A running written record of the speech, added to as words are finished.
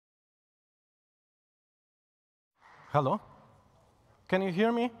Hello? Can you hear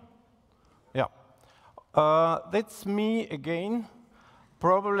me? Yeah. That's me again.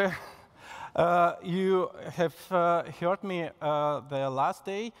 Probably you have heard me the last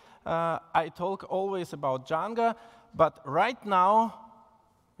day. I talk always about Django, but right now,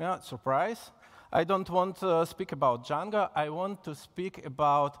 yeah, surprise, I don't want to speak about Django. I want to speak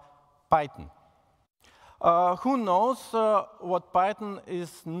about Python. Who knows what Python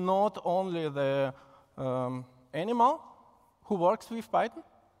is not only the animal who works with Python?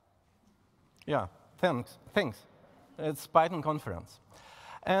 Yeah, thanks. It's Python conference.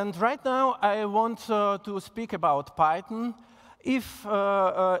 And right now I want to speak about Python. If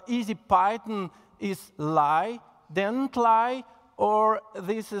easy Python is lie, then lie, or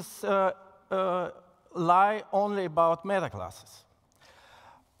this is lie only about metaclasses.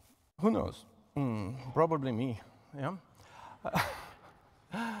 Who knows? Probably me, yeah?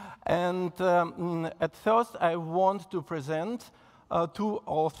 And at first, I want to present two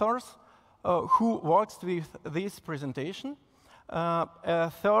authors who works with this presentation.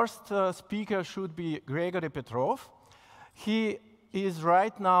 First speaker should be Grigory Petrov. He is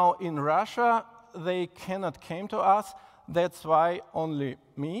right now in Russia. They cannot come to us. That's why only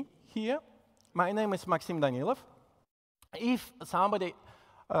me here. My name is Maxim Danilov. If somebody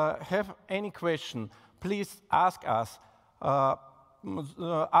have any question, please ask us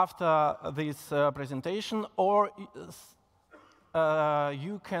after this presentation, or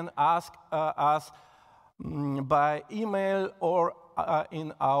you can ask us by email or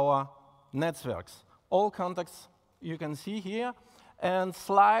in our networks. All contacts you can see here, and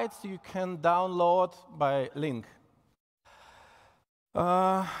slides you can download by link.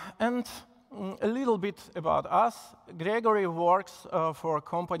 And a little bit about us. Grigory works for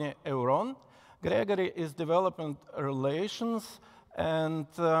company Euron. Grigory is development relations, and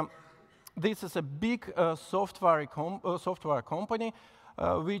this is a big software company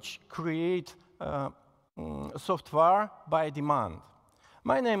which create software by demand.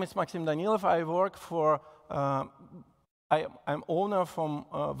 My name is Maxim Danilov. I work for, I'm owner from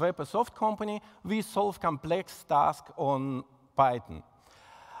WebSoft company. We solve complex tasks on Python.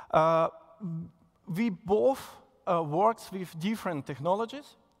 We both work with different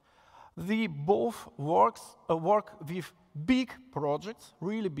technologies. We both work with big projects,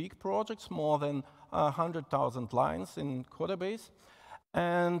 really big projects, more than 100,000 lines in codebase.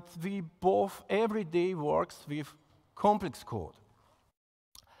 And we both every day work with complex code.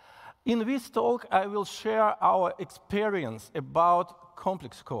 In this talk, I will share our experience about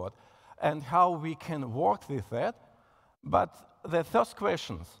complex code and how we can work with that. But the first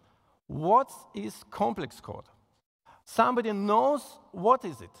questions, what is complex code? Somebody knows what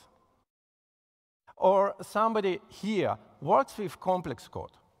is it? Or somebody here works with complex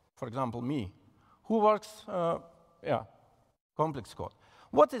code. For example, me, who works, complex code.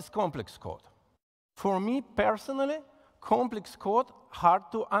 What is complex code? For me personally, complex code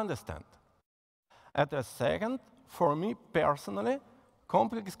hard to understand. At a second, for me personally,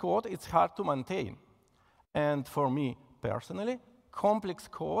 complex code is hard to maintain. And for me personally, complex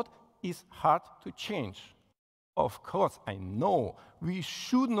code is hard to change. Of course, I know we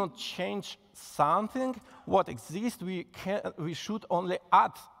should not change something what exists. We should only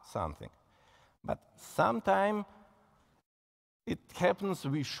add something. But sometimes it happens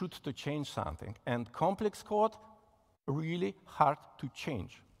we should to change something. And complex code really hard to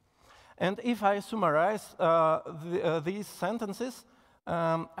change. And if I summarize these sentences,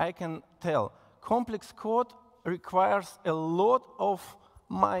 I can tell complex code requires a lot of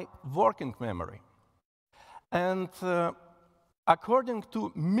my working memory. And according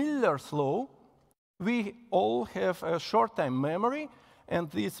to Miller's law, we all have a short-time memory, and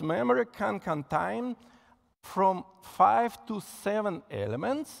this memory can contain from 5 to 7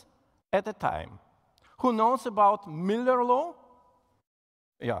 elements at a time. Who knows about Miller's law?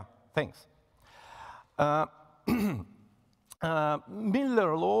 Yeah, thanks.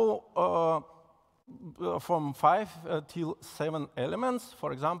 Miller's law from 5 till 7 elements.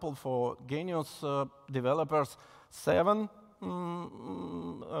 For example, for Genius developers, 7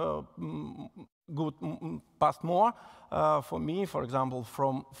 good past more. For me, for example,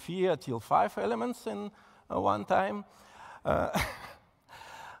 from 4 till 5 elements in one time.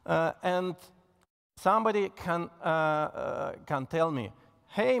 And somebody can tell me,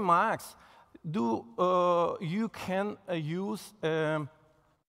 hey, Max, you can use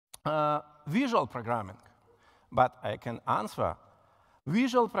visual programming? But I can answer,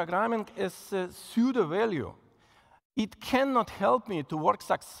 visual programming is a pseudo-value. It cannot help me to work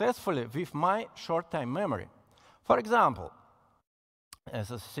successfully with my short-time memory. For example,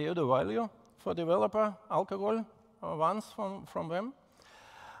 as a pseudo-value for developer, alcohol, ones from them.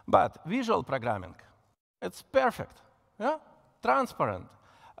 But visual programming, it's perfect, yeah? Transparent.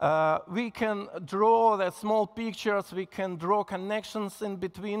 We can draw the small pictures, we can draw connections in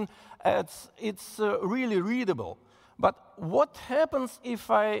between. It's really readable. But what happens if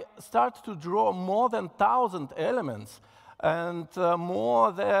I start to draw more than 1,000 elements and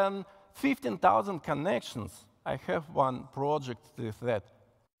more than 15,000 connections? I have one project with that.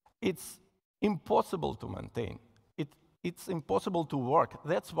 It's impossible to maintain. It's impossible to work.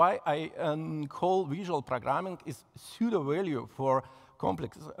 That's why I call visual programming is pseudo-value for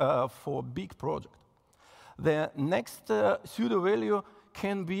complex, for big project. The next pseudo-value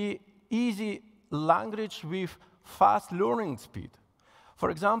can be easy language with fast learning speed. For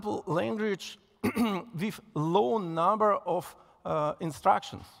example, language with low number of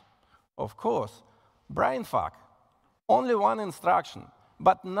instructions. Of course, brain fuck, only one instruction,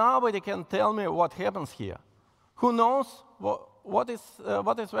 but nobody can tell me what happens here. Who knows what is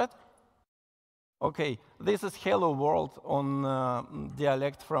that? Okay, this is hello world on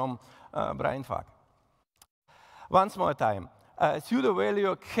dialect from brainfuck. Once more time,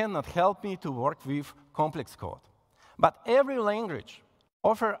 pseudo-value cannot help me to work with complex code. But every language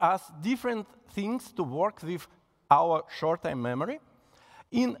offers us different things to work with our short-time memory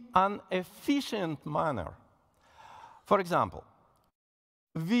in an efficient manner. For example,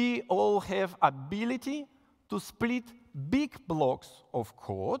 we all have ability to split big blocks of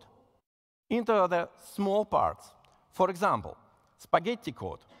code into the small parts. For example, spaghetti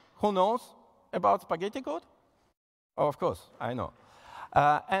code. Who knows about spaghetti code? Oh, of course, I know.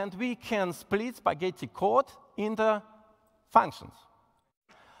 And we can split spaghetti code into functions.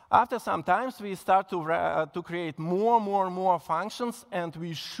 After some time, we start to create more functions, and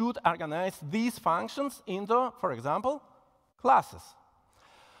we should organize these functions into, for example, classes.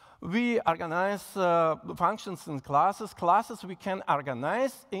 We organize functions in classes. Classes we can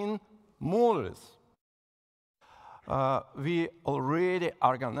organize in modules. We already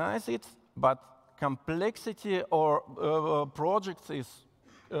organize it, but complexity or project is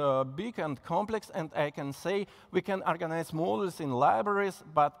big and complex, and I can say we can organize modules in libraries,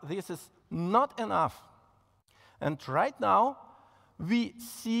 but this is not enough. And right now, we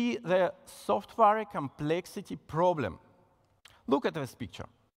see the software complexity problem. Look at this picture.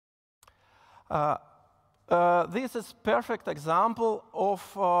 This is perfect example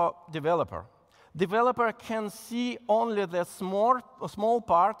of developer. Developer can see only the small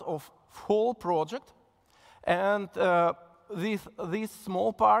part of whole project, and this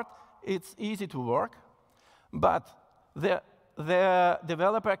small part, it's easy to work, but the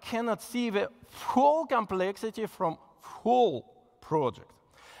developer cannot see the whole complexity from whole project.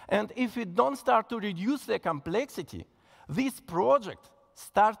 And if we don't start to reduce the complexity, this project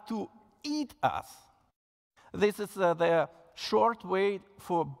starts to eat us. This is the short way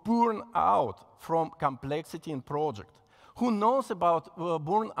for burnout from complexity in project. Who knows about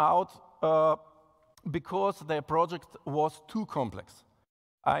burnout because the project was too complex?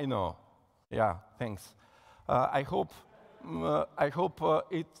 I know. Yeah, thanks. I hope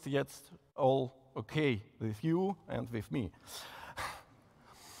it gets all okay with you and with me.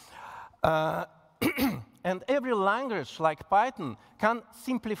 And every language like Python can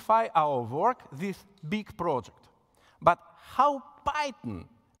simplify our work with big project. But how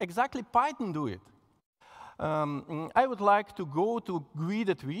exactly Python do it? I would like to go to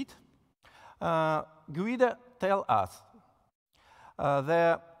Guido tweet. Guido tell us.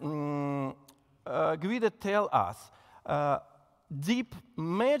 Guido tell us deep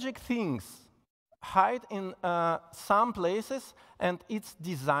magic things hide in some places, and it's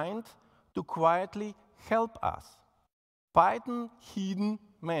designed to quietly help us. Python hidden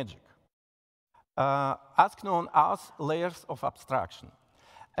magic, as known as layers of abstraction.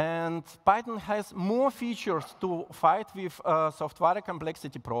 And Python has more features to fight with software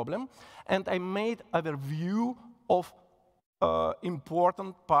complexity problem. And I made a review of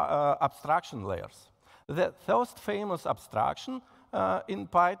important abstraction layers. The first famous abstraction in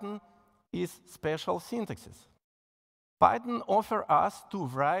Python is special syntaxes. Python offers us to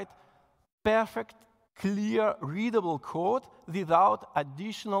write perfect, clear, readable code without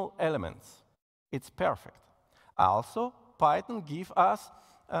additional elements. It's perfect. Also, Python gives us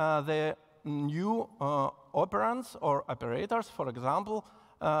the new operands or operators, for example,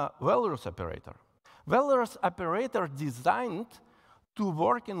 valorous operator. Valorous operator designed to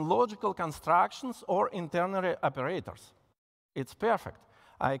work in logical constructions or in ternary operators. It's perfect.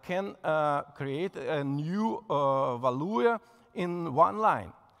 I can create a new value in one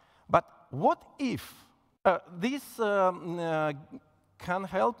line. But what if this can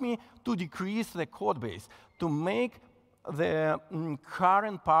help me to decrease the code base, to make the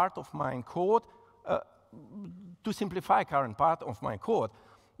current part of my code, to simplify current part of my code.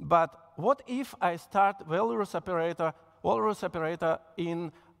 But what if I start valorous operator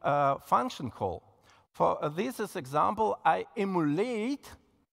in function call? For this example, I emulate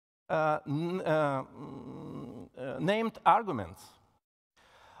named arguments.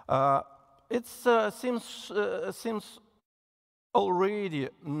 It seems already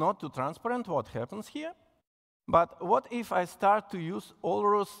not too transparent what happens here. But what if I start to use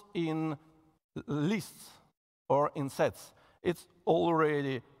valorous in lists or in sets? It's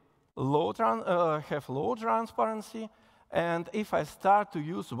already have low transparency. And if I start to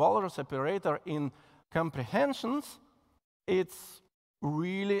use valorous operator in comprehensions, it's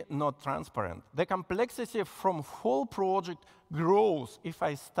really not transparent. The complexity from whole project grows if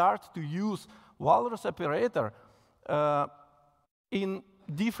I start to use valorous operator in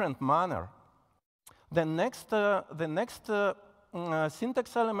different manner. The next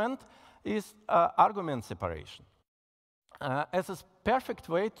syntax element is argument separation. As a perfect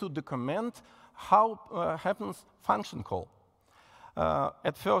way to document how happens function call.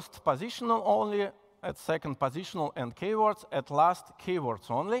 At first positional only, at second positional and keywords, at last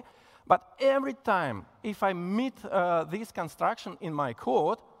keywords only. But every time if I meet this construction in my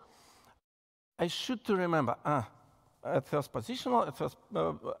code, I should to remember at first positional,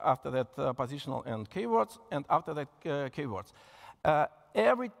 after that positional and keywords, and after that keywords.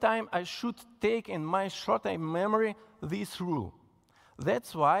 Every time I should take in my short-term memory this rule.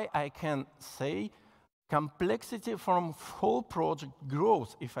 That's why I can say complexity from whole project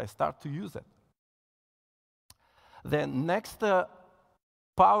grows if I start to use it. The next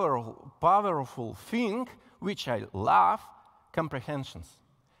powerful thing, which I love, comprehensions.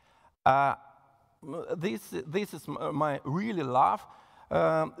 This is my really love.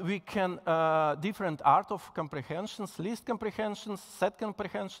 We can different art of comprehensions, list comprehensions, set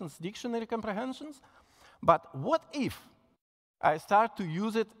comprehensions, dictionary comprehensions. But what if I start to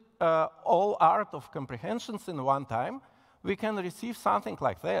use it all art of comprehensions in one time? We can receive something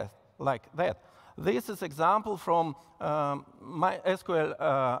like that. This is example from my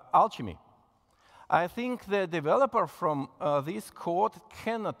SQL Alchemy. I think the developer from this code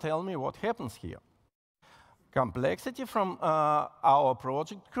cannot tell me what happens here. Complexity from our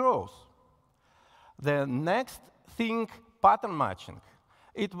project grows. The next thing, pattern matching.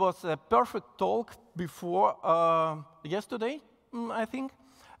 It was a perfect talk before yesterday, I think,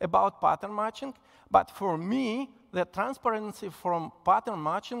 about pattern matching. But for me, the transparency from pattern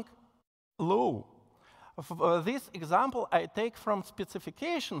matching low. This example I take from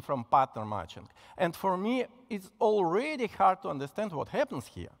specification from pattern matching. And for me, it's already hard to understand what happens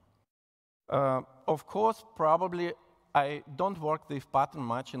here. Of course, probably I don't work with pattern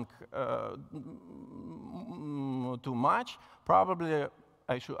matching too much. Probably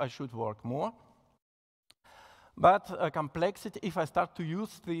I should work more. But complexity, if I start to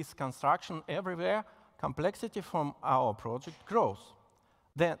use this construction everywhere, complexity from our project grows.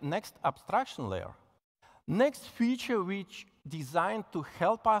 The next abstraction layer. Next feature which designed to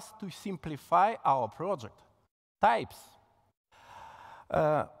help us to simplify our project. Types.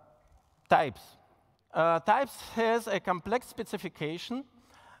 Types has a complex specification,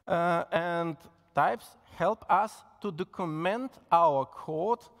 and types help us to document our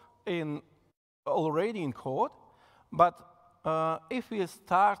code already in code. But if we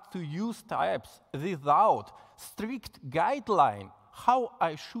start to use types without strict guideline how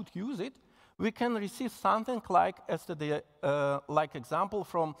I should use it, we can receive something like example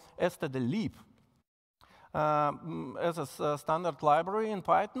from std_lib as a standard library in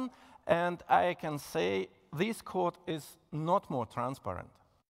Python. And I can say this code is not more transparent.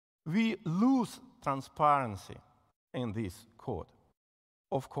 We lose transparency in this code.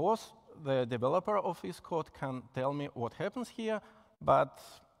 Of course, the developer of this code can tell me what happens here, but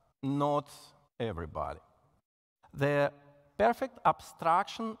not everybody. The perfect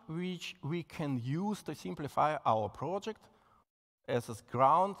abstraction which we can use to simplify our project as a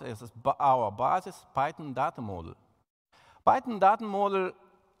ground, as our basis, Python data model. Python data model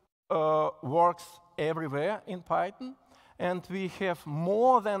works everywhere in Python, and we have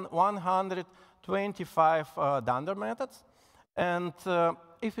more than 125 dunder methods. And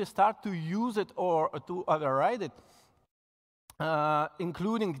if we start to use it or to override it,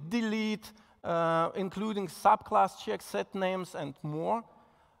 including delete, including subclass check, set names, and more,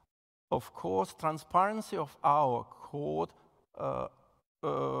 of course, transparency of our code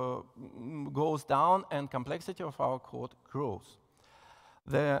goes down and complexity of our code grows.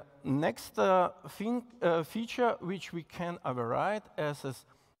 The next feature which we can override is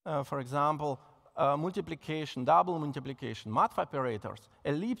for example, multiplication, double multiplication, math operators,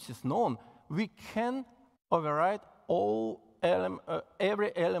 ellipses known, we can override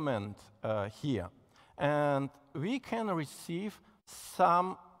every element here. And we can receive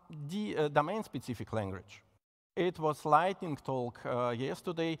some domain-specific language. It was lightning talk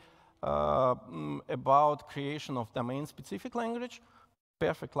yesterday about creation of domain-specific language,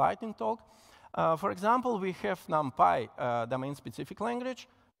 perfect lightning talk. For example, we have NumPy domain-specific language.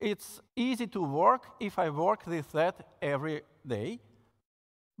 It's easy to work if I work with that every day.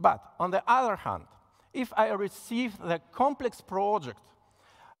 But on the other hand, if I receive the complex project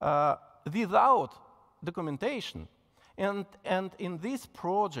without documentation, and in this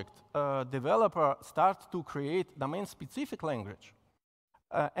project, developer starts to create domain-specific language,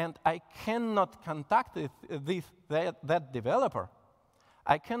 and I cannot contact with that developer,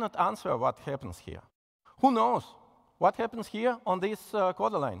 I cannot answer what happens here. Who knows what happens here on this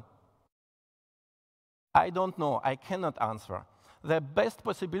code line? I don't know. I cannot answer. The best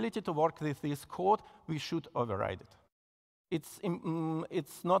possibility to work with this code, we should override it.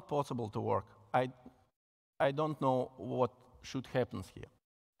 It's not possible to work. I don't know what should happen here.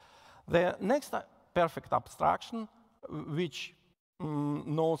 The next perfect abstraction, which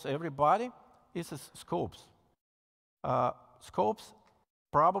knows everybody, is scopes. Scopes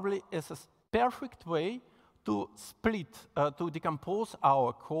probably is a perfect way to split, to decompose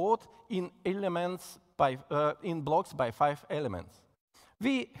our code in elements in blocks by 5 elements.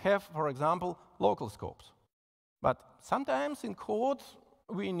 We have, for example, local scopes. But sometimes in code,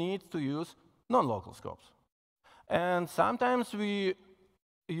 we need to use non-local scopes. And sometimes we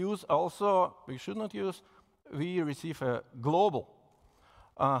use also, we should not use, we receive a global.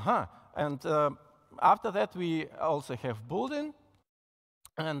 And after that, we also have Boolean.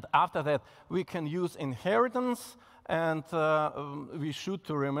 And after that, we can use inheritance. And we should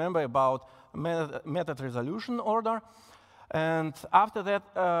to remember about method resolution order. And after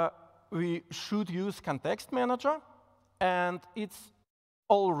that, we should use context manager. And it's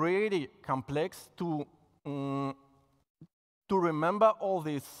already complex to remember all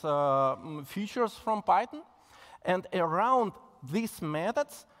these features from Python. And around these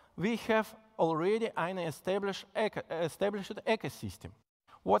methods, we have already an established ecosystem.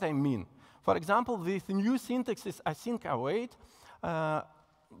 What I mean? For example, with new syntaxes async await,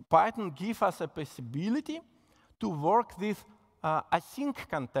 Python gives us a possibility to work with async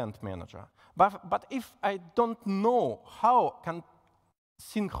content manager. But if I don't know how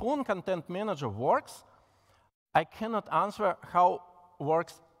synchron content manager works, I cannot answer how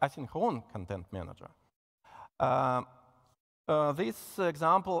works asynchron content manager. This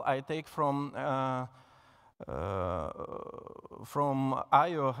example I take from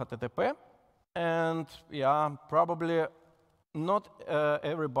IO HTTP, and yeah, probably not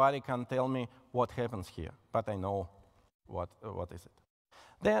everybody can tell me what happens here, but I know what is it.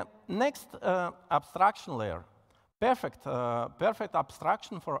 The next abstraction layer, perfect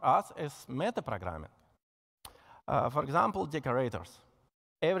abstraction for us is metaprogramming. For example, decorators.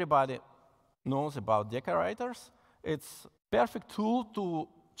 Everybody knows about decorators. It's a perfect tool to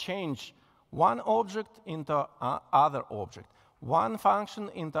change one object into other object, one function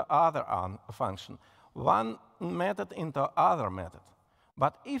into other function, one method into other method.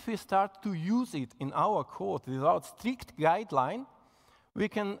 But if we start to use it in our code without strict guideline, we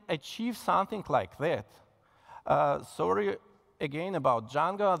can achieve something like that. Sorry again about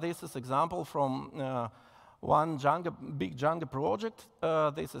Django. This is example from one big Django project.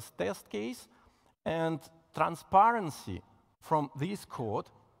 This is test case, and transparency from this code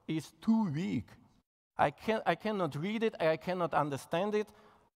is too weak. I cannot read it. I cannot understand it.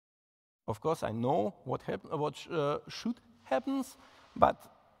 Of course, I know what should happen, but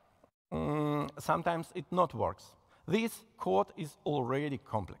sometimes it not works. This code is already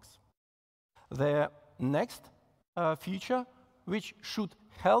complex. The next feature, which should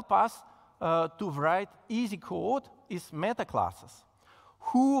help us to write easy code, is metaclasses.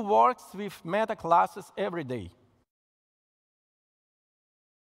 Who works with metaclasses every day?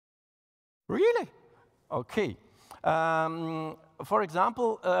 Really? OK. For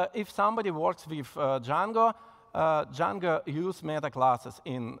example, if somebody works with Django, Django uses metaclasses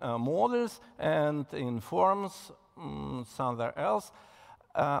in models and in forms somewhere else.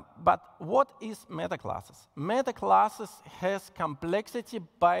 But what is metaclasses? Metaclasses has complexity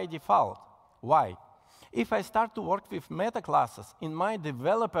by default. Why? If I start to work with metaclasses in my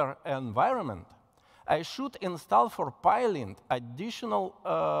developer environment, I should install for PyLint additional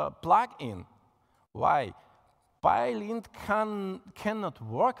plugin. Why? PyLint cannot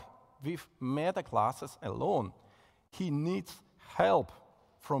work with metaclasses alone. He needs help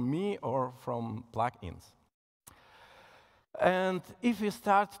from me or from plugins. And if we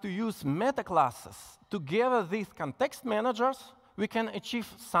start to use metaclasses together with context managers, we can achieve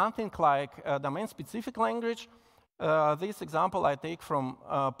something like a domain-specific language. This example I take from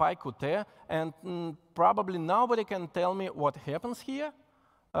PyConDE, and probably nobody can tell me what happens here.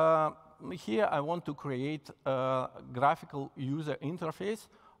 Here I want to create a graphical user interface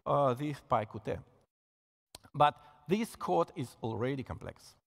with PyConDE. But this code is already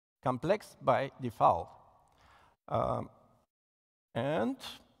complex by default. And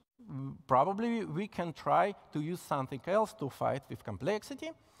probably we can try to use something else to fight with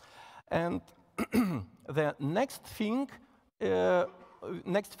complexity. And the next feature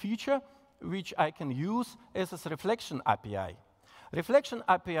which I can use is this reflection API. Reflection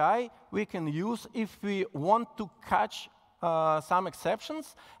API we can use if we want to catch some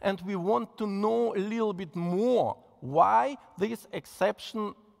exceptions and we want to know a little bit more why this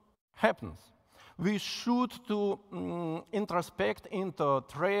exception happens. We should to introspect into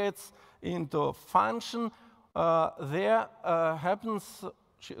threads, into function. There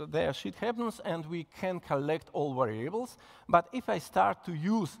shit happens, and we can collect all variables. But if I start to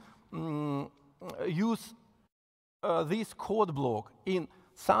use this code block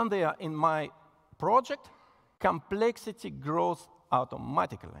somewhere in my project, complexity grows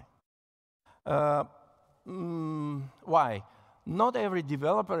automatically. Why? Not every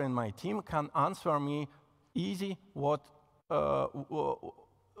developer in my team can answer me easy what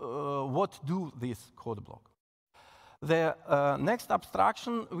do this code block. The next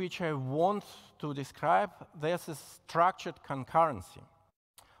abstraction which I want to describe, this is structured concurrency.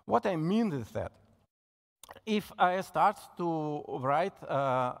 What I mean with that, if I start to write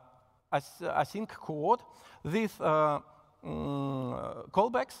async code with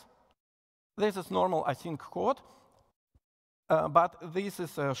callbacks, this is normal async code. But this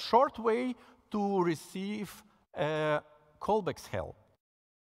is a short way to receive callbacks help.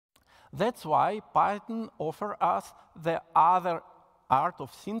 That's why Python offers us the other art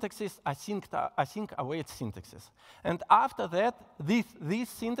of syntaxes, async await syntaxes. And after that, these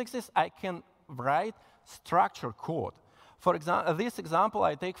syntaxes, I can write structured code. For example, this example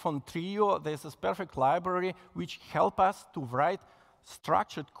I take from Trio. This is perfect library which help us to write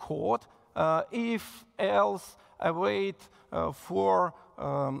structured code, if, else, await, for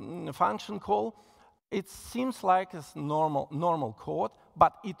function call. It seems like it's normal code,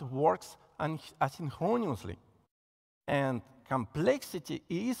 but it works asynchronously. And complexity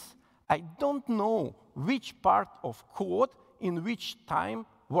is, I don't know which part of code in which time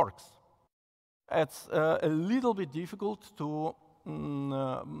works. It's a little bit difficult to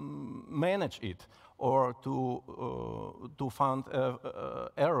manage it or to find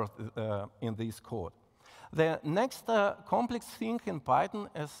errors in this code. The next complex thing in Python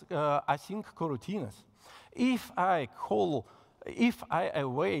is async coroutines. If I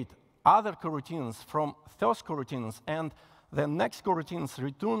await other coroutines from those coroutines and the next coroutines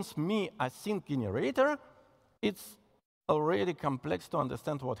returns me async generator, it's already complex to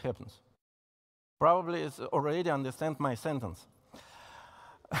understand what happens. Probably it's already understand my sentence.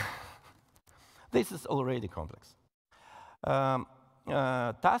 This is already complex.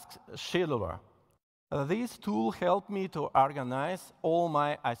 Task scheduler. This tool helped me to organize all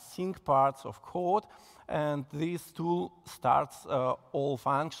my async parts of code, and this tool starts all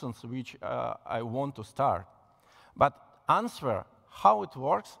functions which I want to start. But answer how it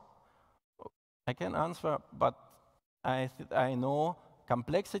works, I can answer, but I know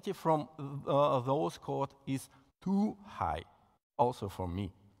complexity from those code is too high, also for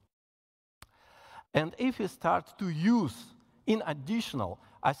me. And if you start to use in additional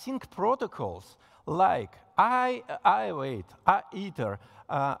async protocols like await, iter,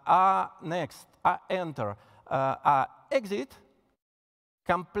 next, enter, exit,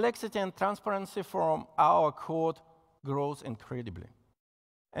 complexity and transparency from our code grows incredibly.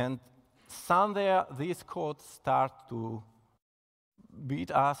 And somewhere these codes start to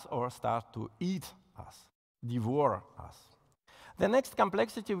beat us or start to eat us, devour us. The next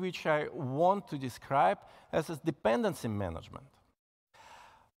complexity which I want to describe is dependency management.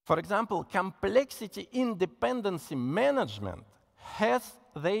 For example, complexity in dependency management has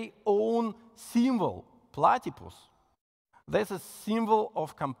their own symbol, platypus. This is symbol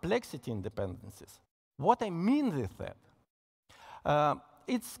of complexity in dependencies. What I mean with that?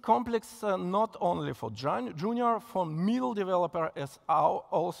 It's complex not only for junior, for middle developer is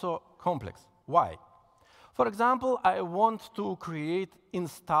also complex. Why? For example, I want to create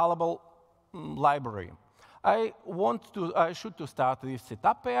installable library. I should to start with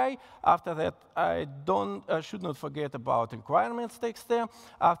setup AI. After that, I should not forget about requirements text there.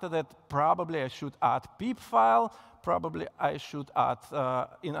 After that, probably I should add pip file. Probably I should add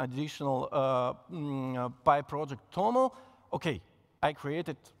in additional PyProject toml. Okay, I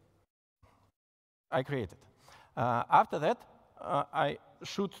created. After that, I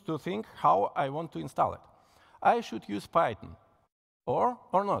should to think how I want to install it. I should use Python, or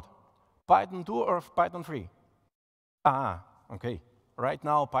not. Python 2 or Python 3? Okay. Right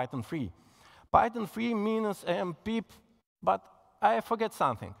now, Python 3. Python 3 means pip, but I forget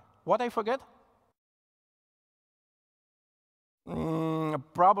something. What I forget?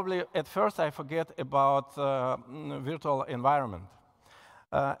 Probably at first I forget about virtual environment,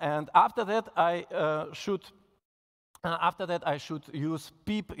 and after that I should use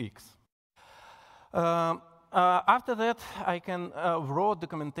pipx. After that, I can write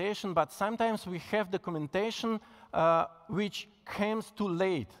documentation, but sometimes we have documentation which comes too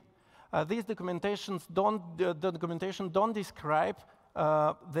late. These documentations the documentation don't describe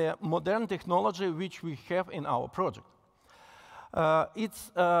the modern technology which we have in our project.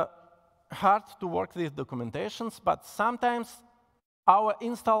 It's hard to work with documentations, but sometimes our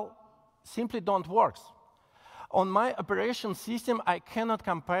install simply don't work. On my operation system, I cannot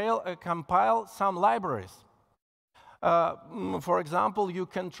compile some libraries. For example, you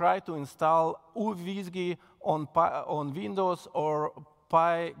can try to install uWSGI on Windows or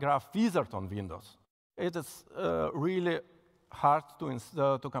PyGraph Wizard on Windows. It is really hard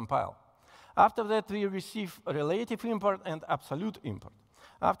to compile. After that, we receive relative import and absolute import.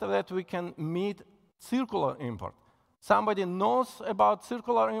 After that, we can meet circular import. Somebody knows about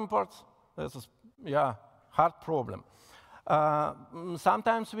circular imports? This is, yeah, hard problem.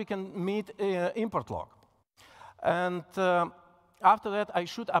 Sometimes we can meet import log. And after that, I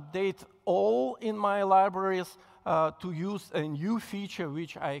should update all in my libraries to use a new feature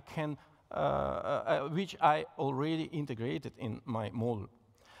which I already integrated in my module.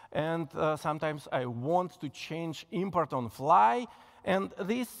 And sometimes I want to change import on fly, and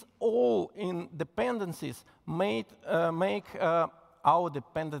this all in dependencies make our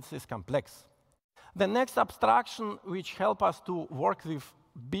dependencies complex. The next abstraction which helps us to work with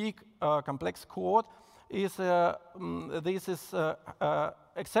big complex code is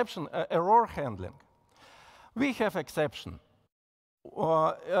exception, error handling. We have exception.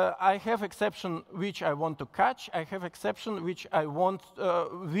 I have exception which I want to catch. I have exception which I want,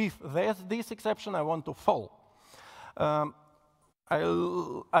 with this exception, I want to follow.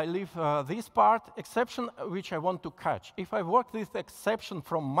 I leave this part, exception which I want to catch. If I work with exception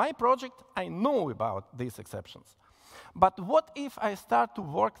from my project, I know about these exceptions. But what if I start to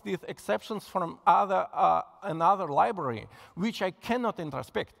work with exceptions from another library, which I cannot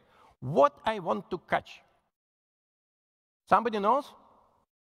introspect? What I want to catch? Somebody knows?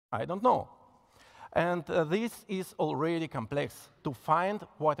 I don't know. And this is already complex to find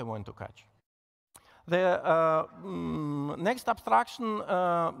what I want to catch. The next abstraction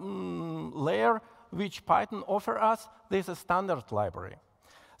layer which Python offers us, this is a standard library.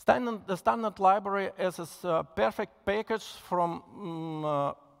 The standard library is a perfect package from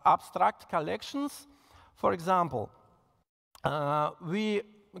abstract collections. For example, we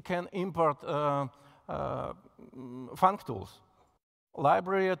can import functools,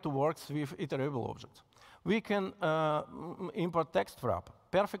 library to work with iterable objects. We can import text wrap,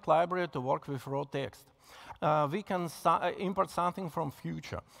 perfect library to work with raw text. We can import something from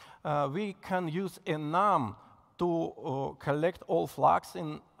future. We can use enum to collect all flags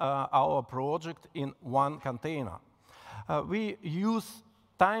in our project in one container. We use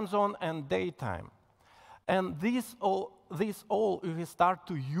time zone and daytime. And this all if we start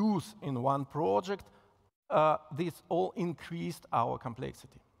to use in one project, this all increased our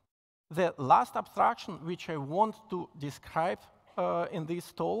complexity. The last abstraction which I want to describe in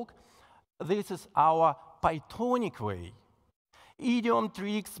this talk, this is our Pythonic way. Idiom,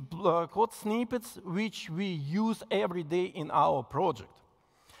 tricks, code snippets, which we use every day in our project.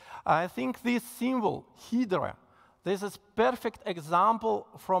 I think this symbol, Hydra, this is perfect example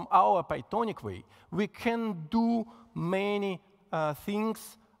from our Pythonic way. We can do many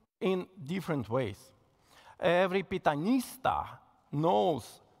things in different ways. Every Pythonista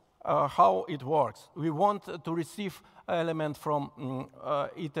knows how it works. We want to receive element from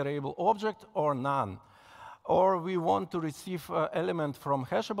iterable object or none. Or we want to receive element from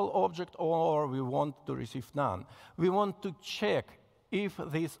hashable object, or we want to receive none. We want to check if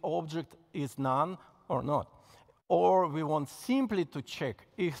this object is none or not. Or we want simply to check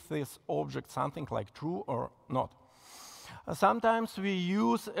if this object something like true or not. Sometimes we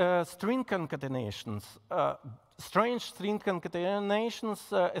use string concatenations, strange string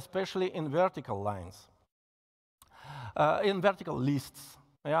concatenations, especially in vertical lines, in vertical lists.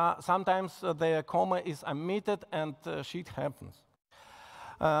 Yeah, sometimes the comma is omitted and shit happens.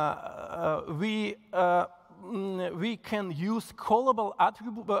 We can use callable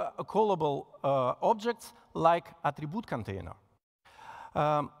objects like attribute container.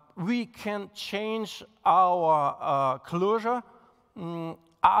 We can change our closure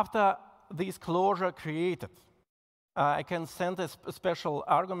after this closure created. I can send a special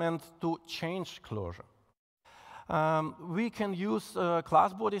argument to change closure. We can use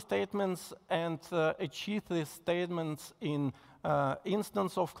class body statements and achieve these statements in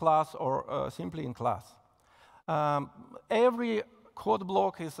instance of class or simply in class. Every code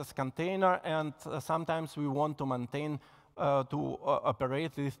block is a container, and sometimes we want to maintain to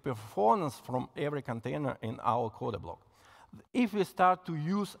operate this performance from every container in our code block. If we start to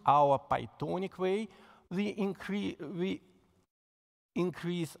use our Pythonic way, we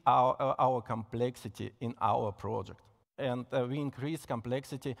increase our complexity in our project, and we increase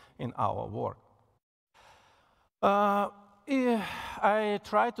complexity in our work. I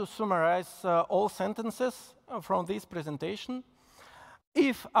try to summarize all sentences from this presentation.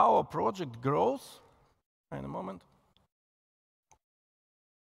 If our project grows, in a moment.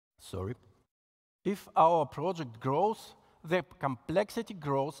 Sorry. If our project grows, the complexity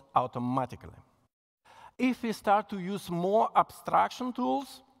grows automatically. If we start to use more abstraction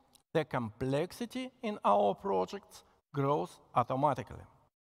tools, the complexity in our projects grows automatically.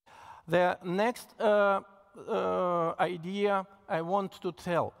 The next idea I want to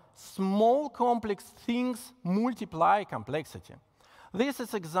tell, small complex things multiply complexity. This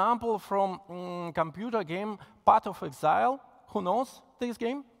is example from computer game Path of Exile. Who knows this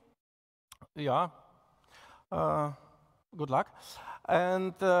game? Yeah. Good luck.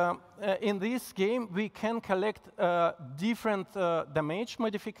 And in this game, we can collect different damage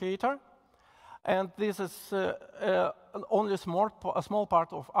modificator. And this is only a small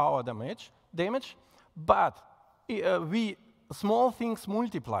part of our damage. But small things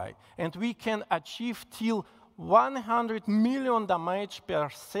multiply. And we can achieve till 100 million damage per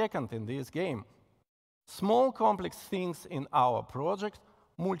second in this game. Small complex things in our project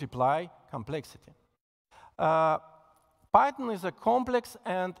multiply complexity. Python is a complex,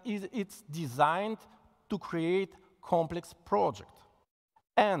 and it's designed to create complex projects.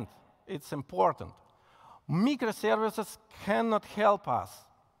 And it's important, microservices cannot help us.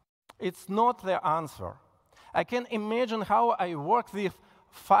 It's not the answer. I can imagine how I work with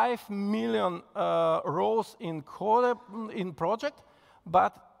 5 million rows in code in project,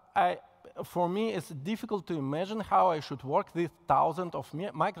 but for me it's difficult to imagine how I should work with thousands of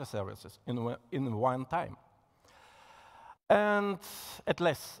microservices in one time. And at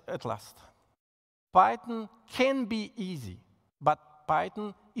last, Python can be easy, but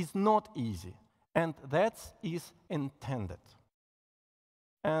Python is not easy, and that is intended.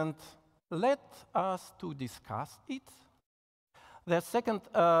 And let us to discuss it. The second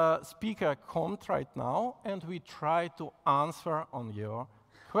speaker comes right now, and we try to answer on your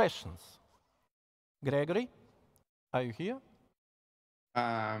questions. Grigory, are you here?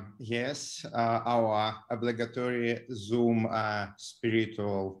 Yes, our obligatory Zoom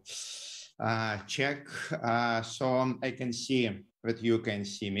spiritual check. So I can see that you can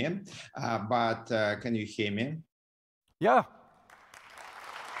see me, but can you hear me? Yeah.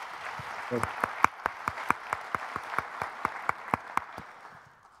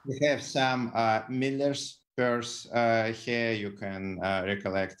 We have some Miller's Purse here. You can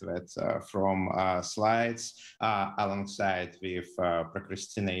recollect that from slides alongside with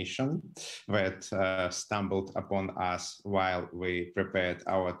procrastination that stumbled upon us while we prepared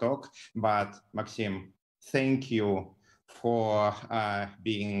our talk. But Maxim, thank you for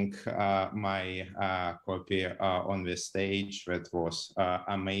being my copy on the stage. That was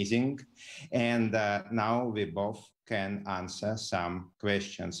amazing. And now we both can answer some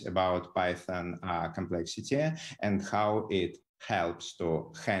questions about Python complexity and how it helps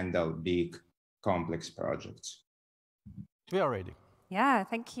to handle big, complex projects. We are ready. Yeah,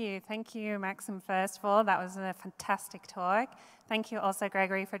 thank you. Thank you, Maxim, first of all. That was a fantastic talk. Thank you also,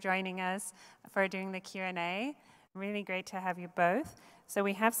 Grigory, for joining us, for doing the Q&A. Really great to have you both. So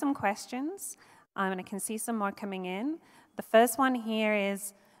we have some questions, and I can see some more coming in. The first one here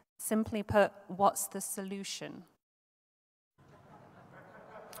is, simply put, what's the solution?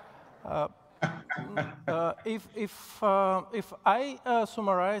 If I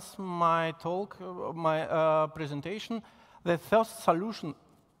summarize my talk, my presentation, the first solution,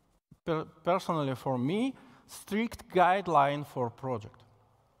 personally for me, strict guideline for project.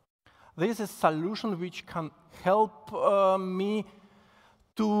 This is a solution which can help me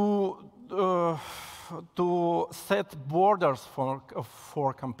to set borders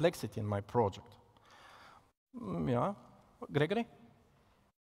for complexity in my project. Yeah, Grigory?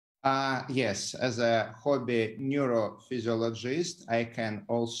 Yes, as a hobby neurophysiologist, I can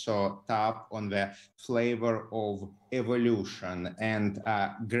also tap on the flavor of evolution and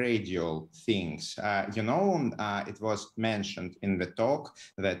gradual things. It was mentioned in the talk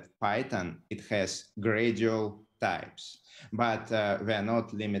that Python, it has gradual types, but we are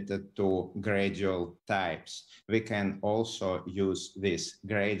not limited to gradual types. We can also use this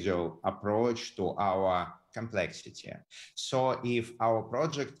gradual approach to our complexity. So if our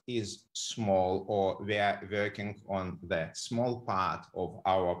project is small, or we are working on the small part of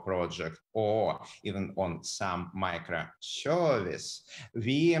our project, or even on some microservice,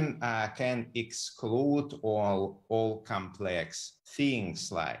 we can exclude all complex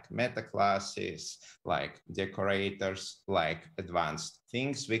things like metaclasses, like decorators, like advanced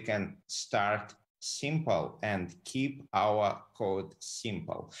things. We can start simple and keep our code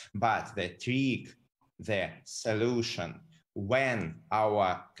simple. But the trick, the solution, when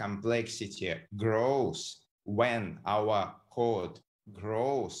our complexity grows, when our code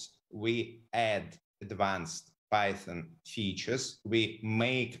grows, we add advanced Python features, we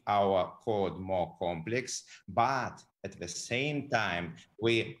make our code more complex, but at the same time,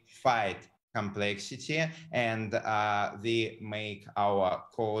 we fight complexity and we make our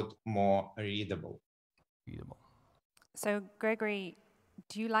code more readable. So, Grigory,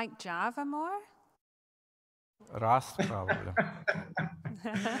 do you like Java more? Rust, probably.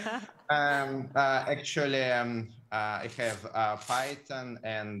 Actually, I have Python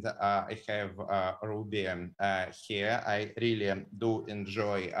and I have Ruby here. I really do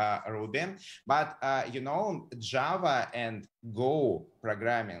enjoy Ruby, but Java and Go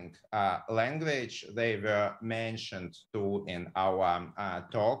programming language, they were mentioned too in our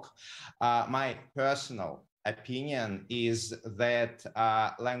talk. My personal opinion is that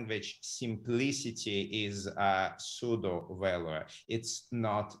language simplicity is a pseudo value. It's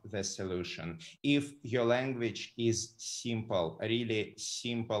not the solution. If your language is simple, really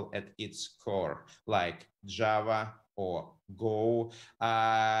simple at its core, like Java or Go,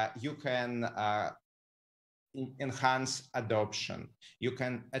 you can enhance adoption. You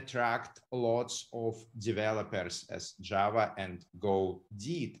can attract lots of developers, as Java and Go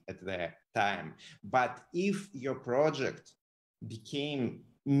did at the time. But if your project became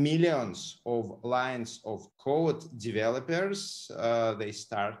millions of lines of code, developers, they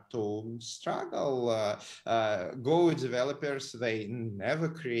start to struggle. Go developers, they never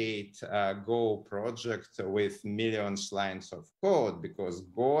create a Go project with millions lines of code, because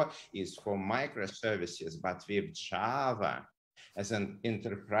Go is for microservices. But with Java, as an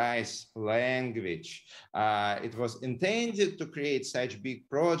enterprise language, it was intended to create such big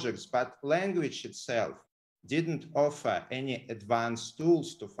projects, but language itself didn't offer any advanced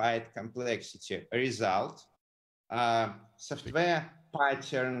tools to fight complexity. Result, software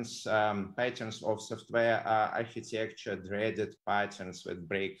patterns, patterns of software architecture, dreaded patterns that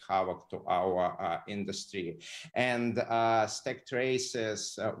break havoc to our industry, and stack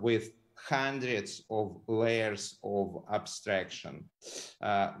traces with hundreds of layers of abstraction.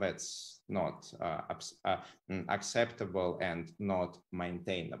 That's not acceptable and not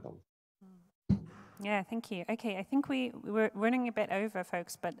maintainable. Yeah, thank you. Okay, I think we're running a bit over,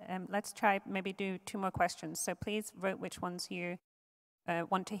 folks, but let's try maybe do 2 more questions. So please vote which ones you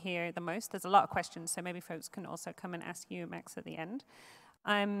want to hear the most. There's a lot of questions, so maybe folks can also come and ask you, Max, at the end.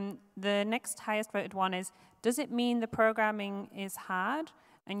 The next highest voted one is, does it mean the programming is hard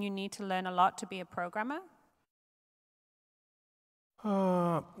and you need to learn a lot to be a programmer?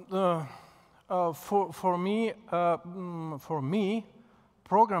 For me,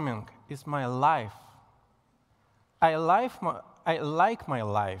 programming is my life. I like my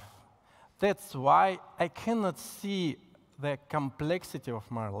life. That's why I cannot see the complexity of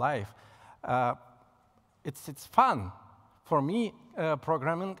my life. It's fun. For me,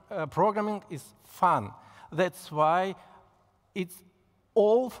 programming is fun. That's why it's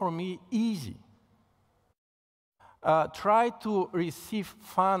all for me easy. Try to receive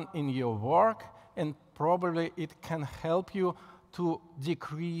fun in your work, and probably it can help you to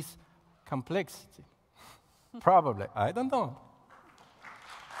decrease complexity. Probably, I don't know.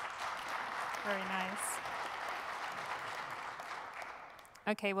 Very nice.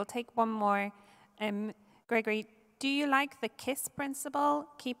 Okay, we'll take one more. Grigory, do you like the KISS principle?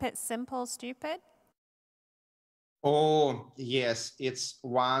 Keep it simple, stupid? Oh, yes, it's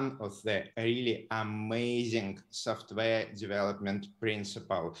one of the really amazing software development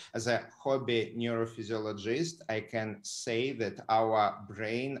principle. As a hobby neurophysiologist, I can say that our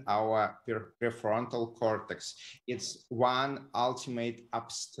brain, our prefrontal cortex, it's one ultimate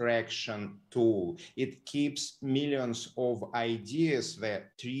abstraction tool. It keeps millions of ideas, the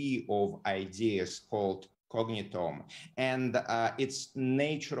tree of ideas called cognitome, and it's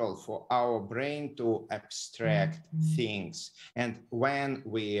natural for our brain to abstract things. And when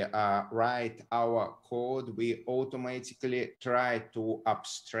we write our code, we automatically try to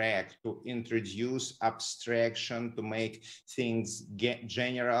abstract, to introduce abstraction, to make things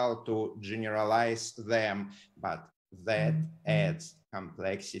general, to generalize them. But that adds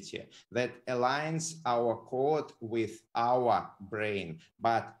complexity, that aligns our code with our brain.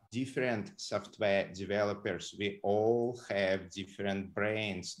 But different software developers, we all have different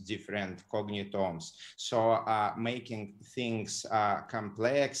brains, different cognitomes. So making things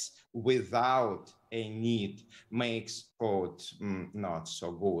complex without a need makes code not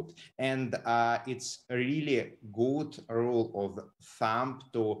so good. And it's a really good rule of thumb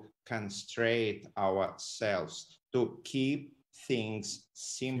to constrain ourselves, to keep things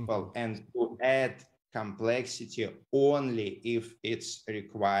simple and to add complexity only if it's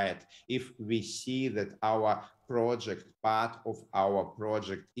required, if we see that our project, part of our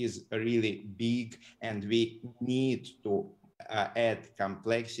project is really big and we need to add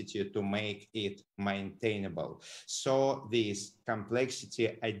complexity to make it maintainable. So this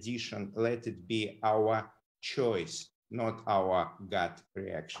complexity addition, let it be our choice, not our gut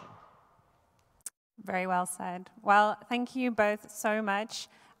reaction. Very well said. Well, thank you both so much.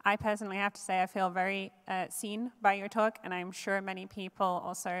 I personally have to say I feel very seen by your talk, and I'm sure many people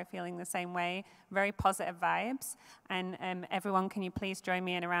also are feeling the same way. Very positive vibes. And everyone, can you please join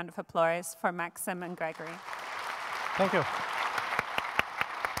me in a round of applause for Maxim and Grigory? Thank you.